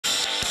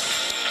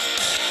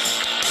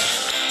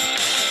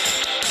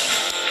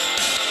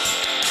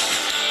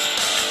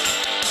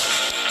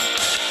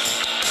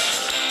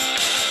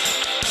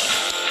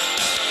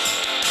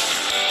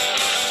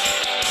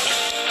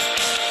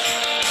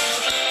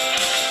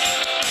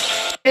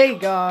Hey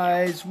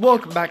guys,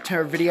 welcome back to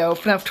our video.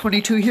 Fnaf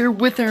 22 here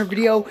with our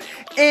video,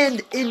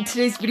 and in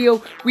today's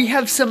video we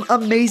have some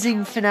amazing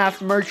Fnaf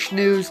merch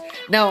news.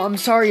 Now I'm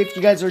sorry if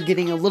you guys are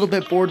getting a little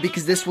bit bored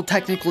because this will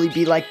technically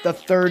be like the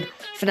third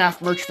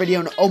Fnaf merch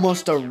video in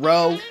almost a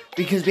row,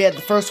 because we had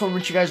the first one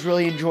which you guys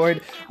really enjoyed.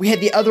 We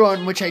had the other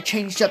one which I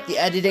changed up the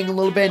editing a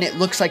little bit and it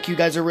looks like you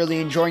guys are really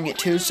enjoying it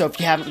too, so if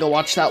you haven't, go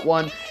watch that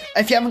one.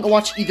 If you haven't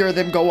watched either of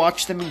them, go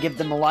watch them and give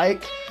them a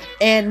like.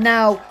 And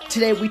now,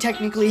 today, we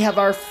technically have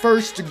our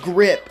first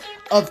grip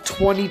of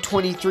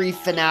 2023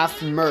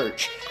 Fnaf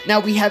merch. Now,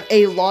 we have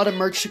a lot of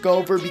merch to go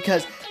over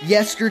because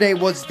yesterday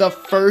was the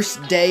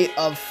first day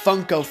of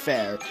Funko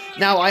Fair.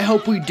 Now, I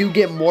hope we do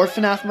get more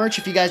Fnaf merch.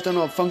 If you guys don't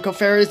know what Funko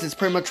Fair is, it's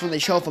pretty much when they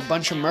show off a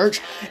bunch of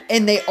merch.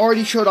 And they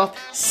already showed off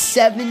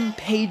 7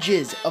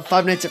 pages of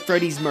Five Nights at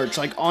Freddy's merch,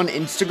 like, on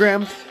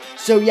Instagram.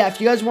 So yeah, if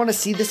you guys want to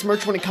see this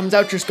merch when it comes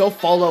out, just go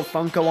follow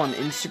Funko on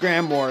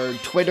Instagram or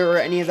Twitter or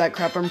any of that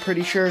crap, I'm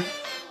pretty sure.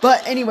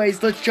 But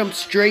anyways, let's jump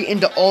straight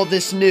into all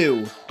this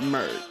new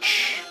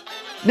merch.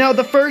 Now,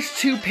 the first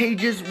 2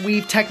 pages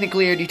we've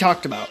technically already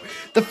talked about.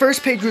 The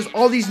first page was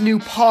all these new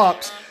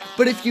pops,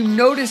 but if you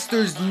notice,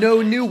 there's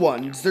no new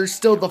ones. There's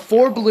still the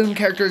 4 balloon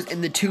characters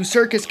and the 2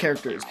 circus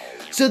characters.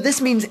 So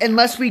this means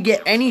unless we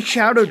get any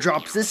shadow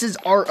drops, this is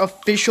our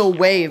official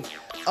wave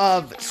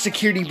of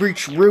Security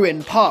Breach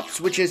Ruin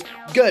pops, which is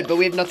good, but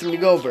we have nothing to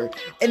go over.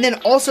 And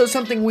then also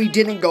something we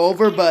didn't go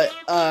over, but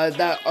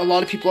that a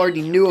lot of people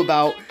already knew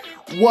about,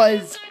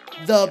 was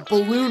the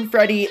Balloon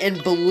Freddy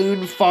and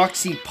Balloon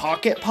Foxy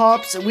Pocket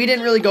Pops. We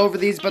didn't really go over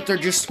these, but they're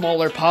just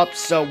smaller pops,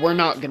 so we're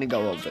not going to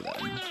go over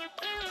them.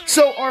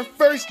 So our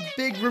first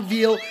big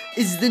reveal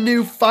is the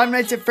new Five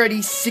Nights at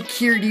Freddy's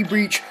Security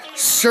Breach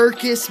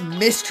Circus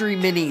Mystery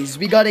Minis.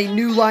 We got a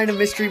new line of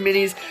Mystery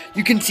Minis.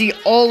 You can see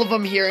all of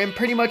them here, and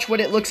pretty much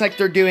what it looks like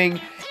they're doing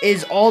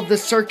is all the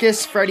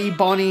Circus, Freddy,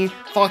 Bonnie,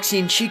 Foxy,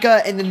 and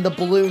Chica, and then the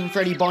Balloon,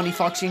 Freddy, Bonnie,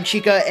 Foxy, and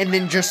Chica, and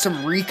then just some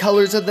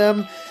recolors of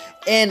them.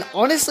 And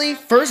honestly,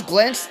 first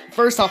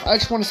off, I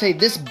just want to say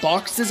this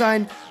box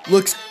design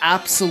looks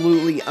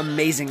absolutely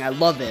amazing. I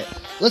love it.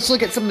 Let's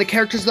look at some of the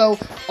characters though.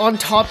 On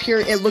top here,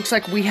 it looks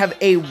like we have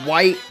a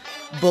white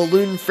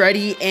Balloon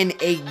Freddy and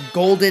a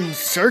golden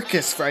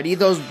Circus Freddy.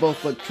 Those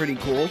both look pretty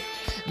cool.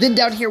 Then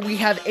down here we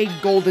have a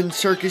golden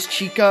Circus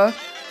Chica,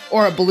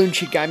 or a Balloon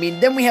Chica, I mean.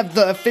 Then we have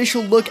the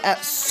official look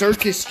at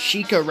Circus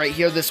Chica right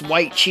here, this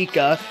white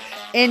Chica.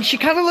 And she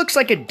kind of looks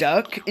like a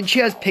duck, and she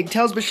has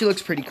pigtails, but she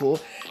looks pretty cool.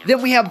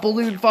 Then we have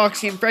Balloon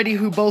Foxy and Freddy,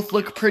 who both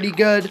look pretty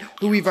good,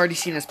 who we've already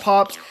seen as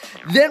pops.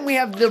 Then we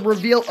have the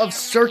reveal of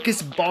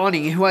Circus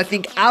Bonnie, who I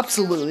think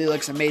absolutely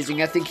looks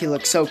amazing. I think he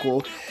looks so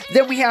cool.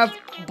 Then we have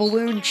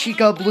Balloon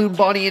Chica, Balloon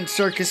Bonnie, and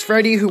Circus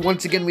Freddy, who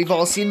once again we've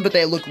all seen, but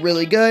they look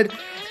really good.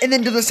 And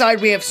then to the side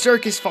we have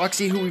Circus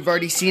Foxy, who we've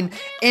already seen,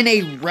 and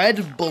a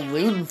red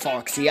Balloon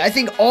Foxy. I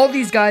think all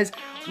these guys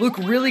look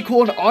really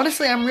cool, and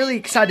honestly, I'm really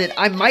excited.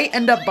 I might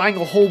end up buying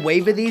a whole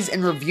wave of these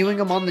and reviewing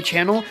them on the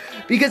channel,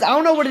 because I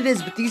don't know what it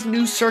is, but these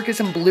new circus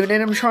and balloon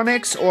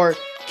animatronics, or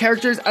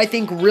characters, I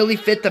think really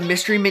fit the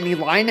Mystery Mini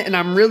line, and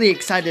I'm really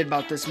excited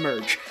about this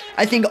merch.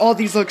 I think all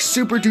these look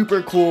super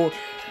duper cool,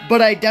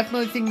 but I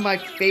definitely think my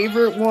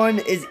favorite one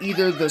is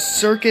either the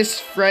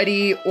Circus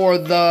Freddy or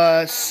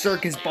the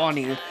Circus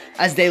Bonnie,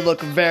 as they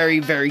look very,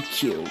 very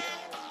cute.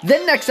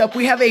 Then next up,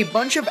 we have a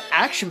bunch of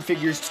action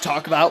figures to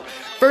talk about.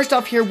 First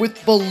off here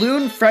with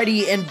Balloon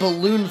Freddy and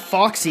Balloon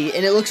Foxy,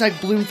 and it looks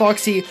like Balloon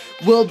Foxy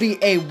will be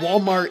a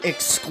Walmart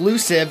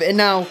exclusive. And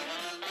now,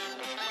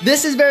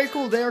 this is very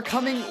cool. They are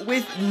coming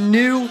with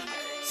new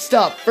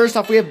stuff. First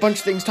off, we have a bunch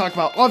of things to talk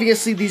about.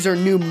 Obviously, these are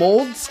new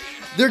molds.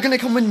 They're going to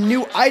come with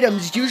new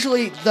items.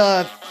 Usually,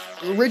 the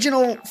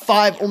original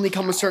 5 only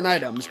come with certain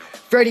items.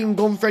 Freddy and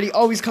Golden Freddy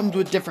always comes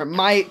with different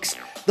mics.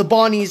 The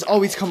Bonnies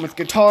always come with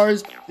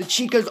guitars, the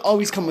Chicas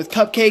always come with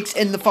cupcakes,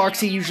 and the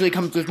Foxy usually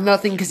comes with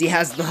nothing because he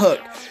has the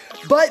hook.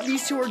 But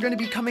these two are going to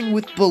be coming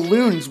with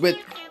balloons, with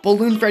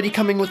Balloon Freddy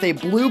coming with a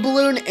blue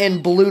balloon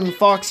and Balloon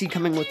Foxy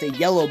coming with a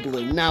yellow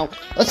balloon. Now,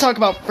 let's talk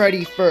about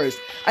Freddy first.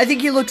 I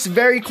think he looks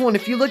very cool, and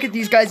if you look at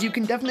these guys, you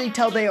can definitely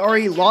tell they are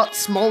a lot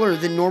smaller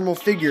than normal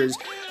figures.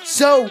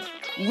 So,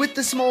 with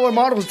the smaller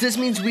models, this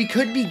means we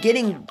could be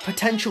getting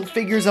potential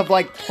figures of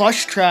like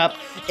Plush Trap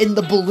and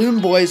the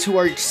Balloon Boys, who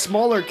are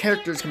smaller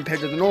characters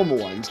compared to the normal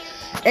ones.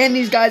 And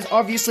these guys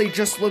obviously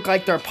just look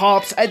like their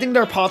pops. I think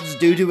their pops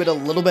do it a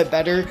little bit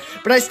better,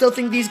 but I still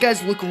think these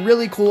guys look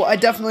really cool. I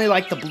definitely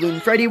like the Balloon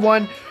Freddy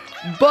one,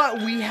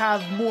 but we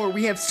have more.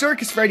 We have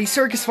Circus Freddy,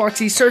 Circus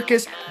Foxy,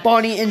 Circus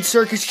Bonnie, and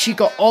Circus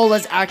Chica all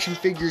as action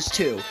figures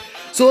too.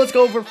 So let's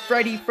go over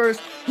Freddy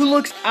first, who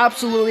looks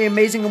absolutely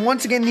amazing. And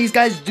once again, these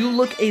guys do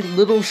look a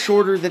little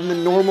shorter than the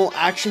normal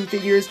action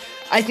figures.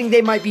 I think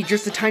they might be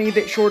just a tiny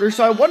bit shorter,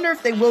 so I wonder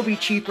if they will be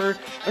cheaper.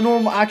 A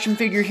normal action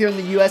figure here in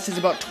the US is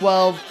about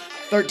 12,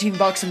 13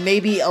 bucks, and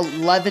maybe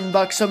 11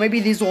 bucks. So maybe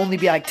these will only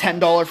be like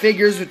 $10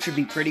 figures, which would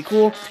be pretty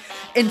cool.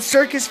 And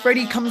Circus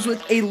Freddy comes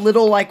with a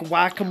little like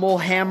whack-a-mole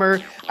hammer.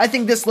 I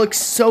think this looks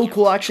so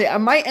cool, actually. I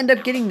might end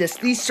up getting this.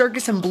 These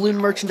circus and balloon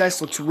merchandise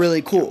looks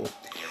really cool.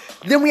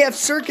 Then we have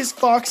Circus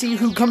Foxy,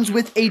 who comes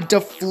with a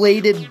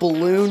deflated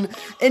balloon,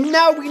 and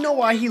now we know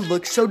why he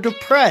looks so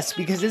depressed,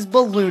 because his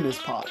balloon is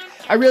popped.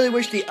 I really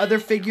wish the other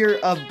figure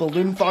of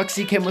Balloon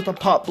Foxy came with a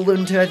pop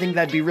balloon too. I think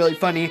that'd be really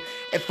funny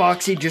if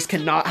Foxy just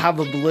cannot have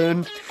a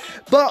balloon.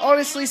 But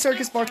honestly,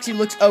 Circus Foxy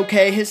looks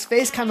okay. His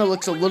face kind of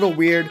looks a little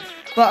weird,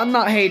 but I'm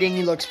not hating.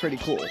 He looks pretty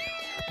cool.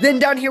 Then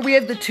down here we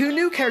have the two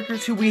new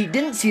characters who we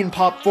didn't see in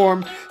pop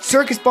form,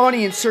 Circus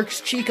Bonnie and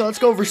Circus Chica. Let's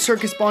go over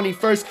Circus Bonnie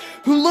first,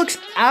 who looks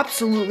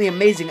absolutely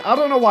amazing. I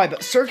don't know why,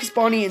 but Circus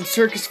Bonnie and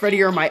Circus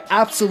Freddy are my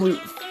absolute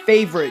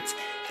favorites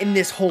in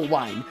this whole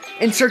line.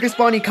 And Circus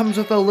Bonnie comes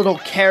with a little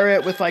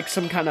carrot with like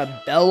some kind of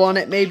bell on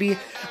it maybe.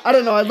 I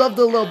don't know, I love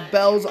the little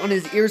bells on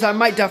his ears. I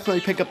might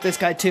definitely pick up this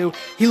guy too.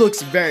 He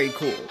looks very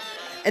cool.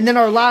 And then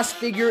our last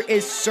figure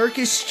is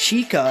Circus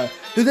Chica,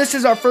 who this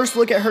is our first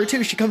look at her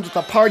too. She comes with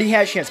a party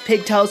hat, she has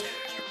pigtails.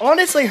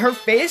 Honestly, her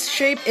face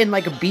shape and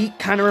like a beak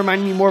kind of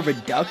remind me more of a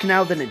duck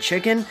now than a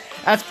chicken.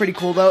 That's pretty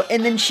cool though.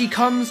 And then she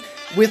comes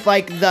with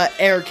like the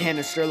air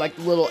canister, like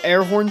the little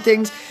air horn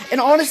things. And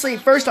honestly,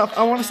 first off,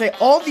 I want to say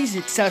all these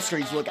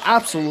accessories look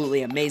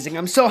absolutely amazing.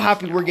 I'm so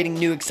happy we're getting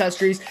new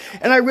accessories,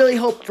 and I really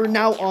hope from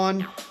now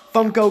on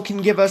Funko can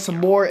give us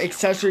some more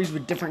accessories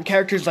with different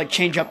characters, like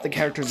change up the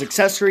characters'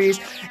 accessories.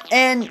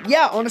 And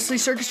yeah, honestly,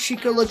 Circus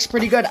Chica looks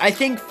pretty good. I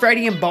think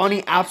Freddy and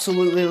Bonnie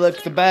absolutely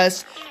look the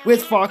best,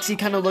 with Foxy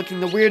kind of looking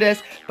the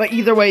weirdest. But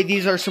either way,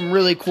 these are some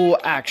really cool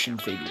action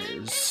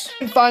figures.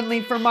 And finally,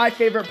 for my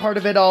favorite part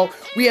of it all,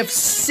 we have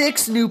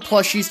 6 new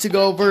plushies to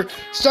go over.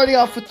 Starting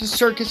off with the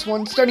circus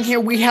one. Starting here,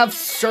 we have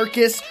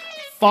Circus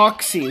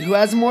Foxy, who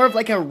has more of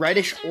like a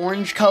reddish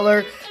orange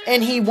color,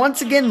 and he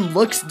once again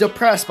looks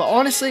depressed, but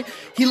honestly,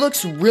 he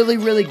looks really,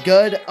 really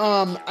good.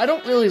 I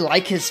don't really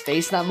like his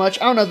face that much.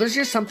 I don't know, there's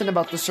just something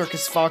about the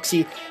Circus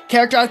Foxy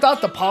character. I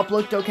thought the pop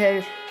looked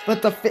okay,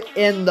 but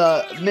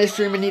the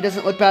Mystery Mini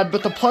doesn't look bad,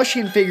 but the plushie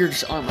and figure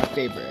just aren't my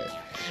favorite.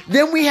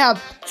 Then we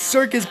have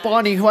Circus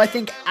Bonnie, who I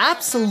think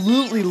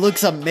absolutely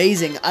looks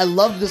amazing. I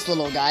love this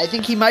little guy. I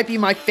think he might be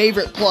my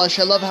favorite plush.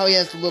 I love how he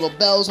has the little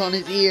bells on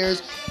his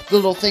ears,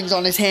 little things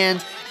on his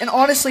hands, and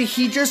honestly,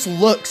 he just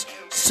looks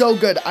so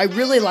good. I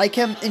really like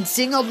him, and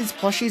seeing all these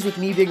plushies with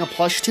me being a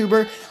plush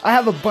tuber, I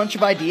have a bunch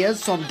of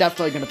ideas, so I'm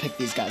definitely going to pick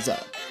these guys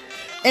up.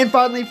 And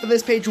finally, for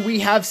this page, we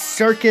have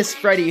Circus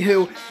Freddy,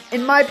 who,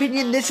 in my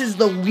opinion, this is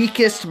the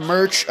weakest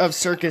merch of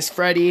Circus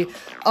Freddy.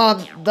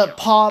 The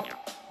pop,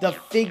 the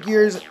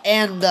figures,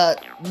 and the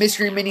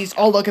mystery minis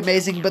all look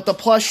amazing, but the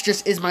plush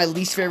just is my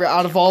least favorite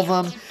out of all of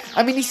them.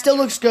 I mean, he still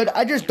looks good,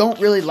 I just don't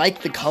really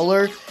like the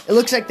color. It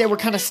looks like they were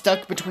kind of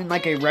stuck between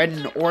like a red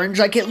and orange.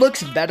 Like, it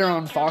looks better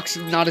on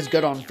Foxy, not as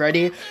good on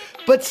Freddy.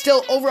 But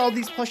still, overall,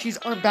 these plushies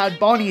aren't bad.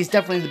 Bonnie is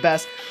definitely the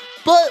best.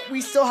 But we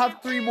still have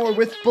 3 more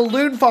with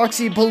Balloon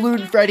Foxy,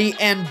 Balloon Freddy,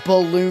 and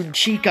Balloon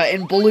Chica.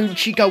 And Balloon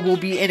Chica will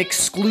be an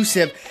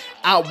exclusive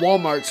at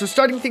Walmart. So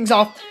starting things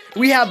off,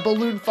 we have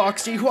Balloon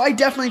Foxy, who I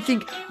definitely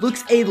think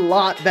looks a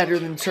lot better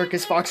than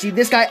Circus Foxy.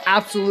 This guy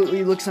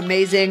absolutely looks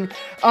amazing.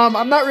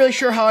 I'm not really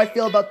sure how I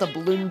feel about the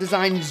balloon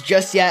designs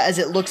just yet, as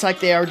it looks like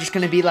they are just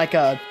going to be like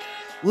a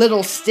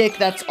little stick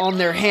that's on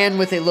their hand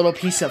with a little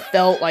piece of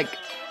felt, like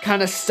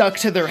kind of stuck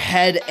to their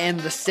head and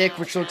the stick,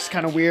 which looks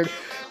kind of weird.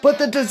 But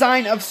the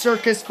design of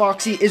Circus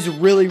Foxy is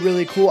really,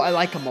 really cool. I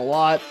like him a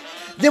lot.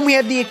 Then we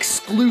have the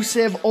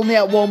exclusive, only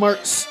at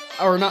Walmart,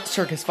 or not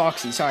Circus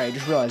Foxy, sorry, I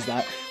just realized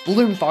that.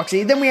 Balloon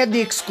Foxy. Then we have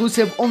the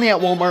exclusive, only at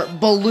Walmart,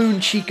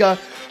 Balloon Chica,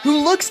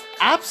 who looks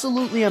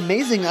absolutely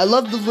amazing. I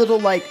love the little,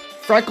 like,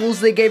 freckles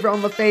they gave her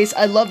on the face.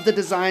 I love the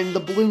design. The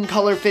balloon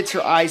color fits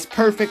her eyes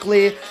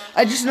perfectly.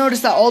 I just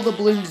noticed that all the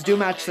balloons do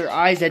match their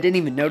eyes. I didn't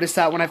even notice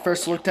that when I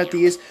first looked at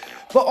these.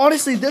 But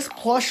honestly, this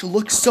plush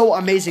looks so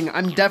amazing.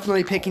 I'm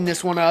definitely picking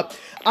this one up.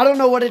 I don't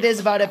know what it is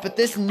about it, but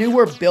this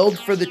newer build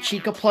for the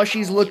Chica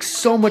plushies looks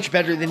so much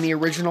better than the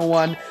original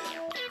one.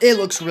 It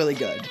looks really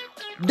good.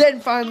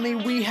 Then finally,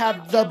 we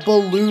have the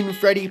Balloon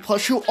Freddy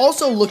plush, who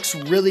also looks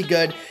really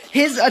good.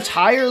 His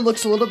attire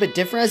looks a little bit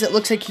different, as it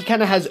looks like he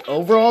kind of has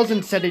overalls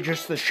instead of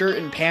just the shirt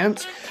and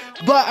pants.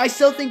 But I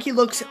still think he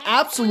looks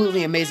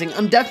absolutely amazing.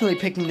 I'm definitely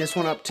picking this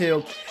one up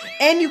too.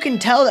 And you can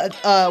tell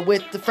that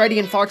with the Freddy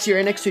and Foxy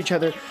right next to each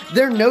other,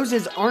 their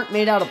noses aren't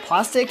made out of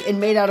plastic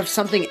and made out of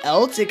something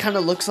else. It kind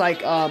of looks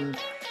like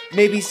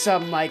maybe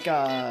some like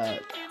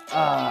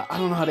I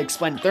don't know how to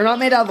explain it. They're not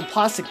made out of the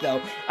plastic though.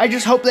 I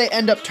just hope they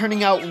end up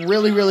turning out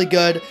really, really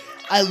good.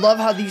 I love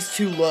how these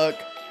two look.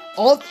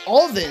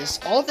 All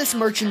this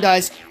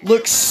merchandise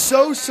looks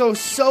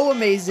so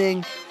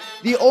amazing.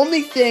 The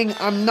only thing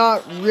I'm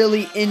not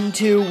really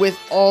into with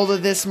all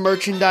of this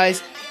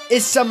merchandise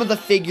is some of the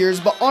figures,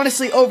 but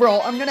honestly,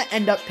 overall, I'm gonna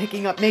end up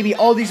picking up maybe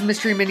all these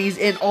mystery minis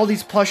and all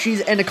these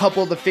plushies and a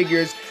couple of the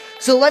figures.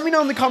 So let me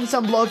know in the comments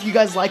down below if you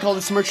guys like all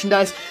this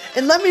merchandise,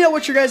 and let me know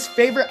what your guys'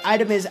 favorite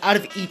item is out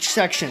of each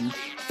section.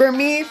 For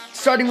me,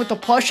 starting with the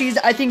plushies,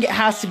 I think it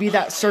has to be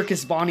that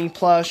Circus Bonnie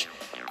plush.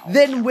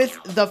 Then with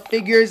the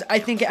figures, I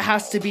think it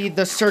has to be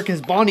the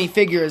Circus Bonnie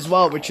figure as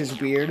well, which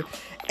is weird.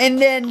 And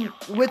then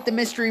with the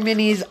mystery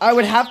minis, I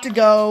would have to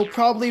go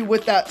probably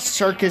with that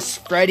Circus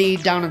Freddy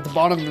down at the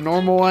bottom, the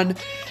normal one.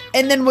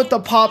 And then with the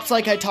pops,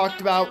 like I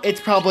talked about, it's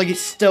probably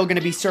still going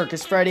to be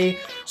Circus Freddy.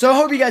 So I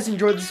hope you guys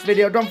enjoyed this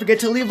video. Don't forget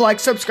to leave a like,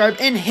 subscribe,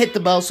 and hit the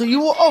bell so you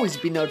will always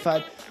be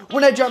notified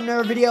when I drop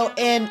another video.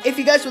 And if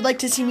you guys would like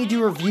to see me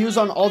do reviews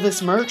on all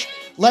this merch,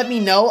 let me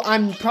know.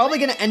 I'm probably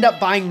going to end up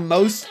buying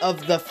most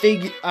of the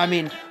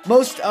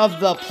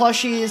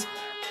plushies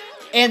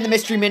and the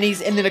mystery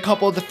minis, and then a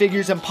couple of the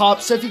figures and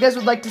pops. So if you guys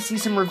would like to see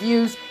some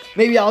reviews,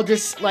 maybe I'll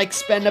just like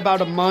spend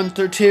about a month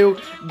or two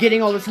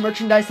getting all this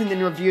merchandise and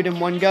then review it in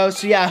one go.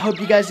 So yeah, I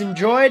hope you guys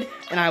enjoyed,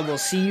 and I will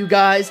see you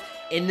guys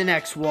in the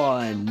next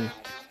one.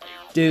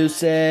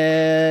 Deuces.